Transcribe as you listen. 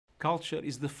Culture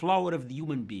is the flower of the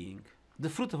human being, the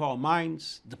fruit of our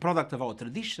minds, the product of our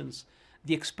traditions,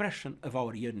 the expression of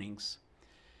our yearnings.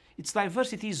 Its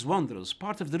diversity is wondrous,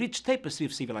 part of the rich tapestry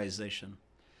of civilization.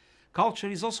 Culture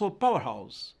is also a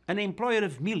powerhouse, an employer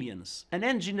of millions, an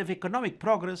engine of economic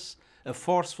progress, a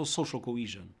force for social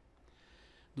cohesion.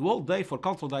 The World Day for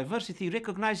Cultural Diversity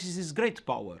recognizes this great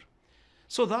power.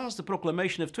 So does the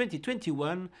proclamation of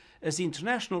 2021 as the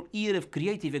International Year of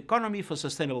Creative Economy for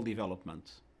Sustainable Development.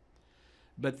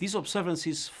 But these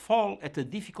observances fall at a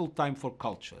difficult time for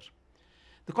culture.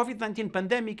 The COVID-19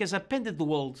 pandemic has upended the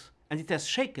world and it has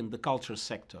shaken the culture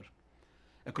sector.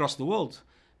 Across the world,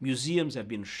 museums have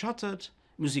been shuttered,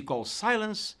 music halls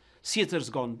silenced,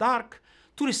 theatres gone dark,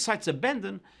 tourist sites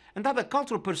abandoned, and other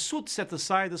cultural pursuits set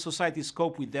aside as societies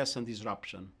cope with death and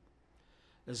disruption.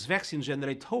 As vaccines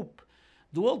generate hope,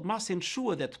 the world must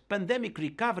ensure that pandemic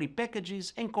recovery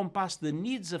packages encompass the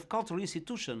needs of cultural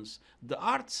institutions, the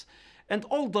arts, and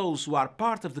all those who are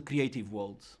part of the creative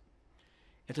world.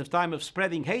 At a time of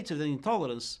spreading hatred and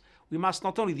intolerance, we must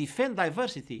not only defend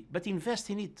diversity, but invest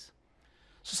in it.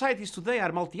 Societies today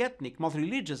are multi-ethnic,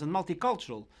 multi-religious, and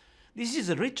multicultural. This is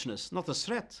a richness, not a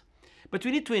threat. But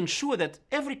we need to ensure that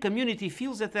every community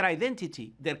feels that their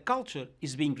identity, their culture,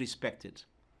 is being respected.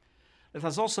 Let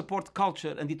us all support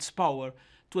culture and its power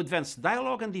to advance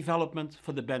dialogue and development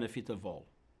for the benefit of all.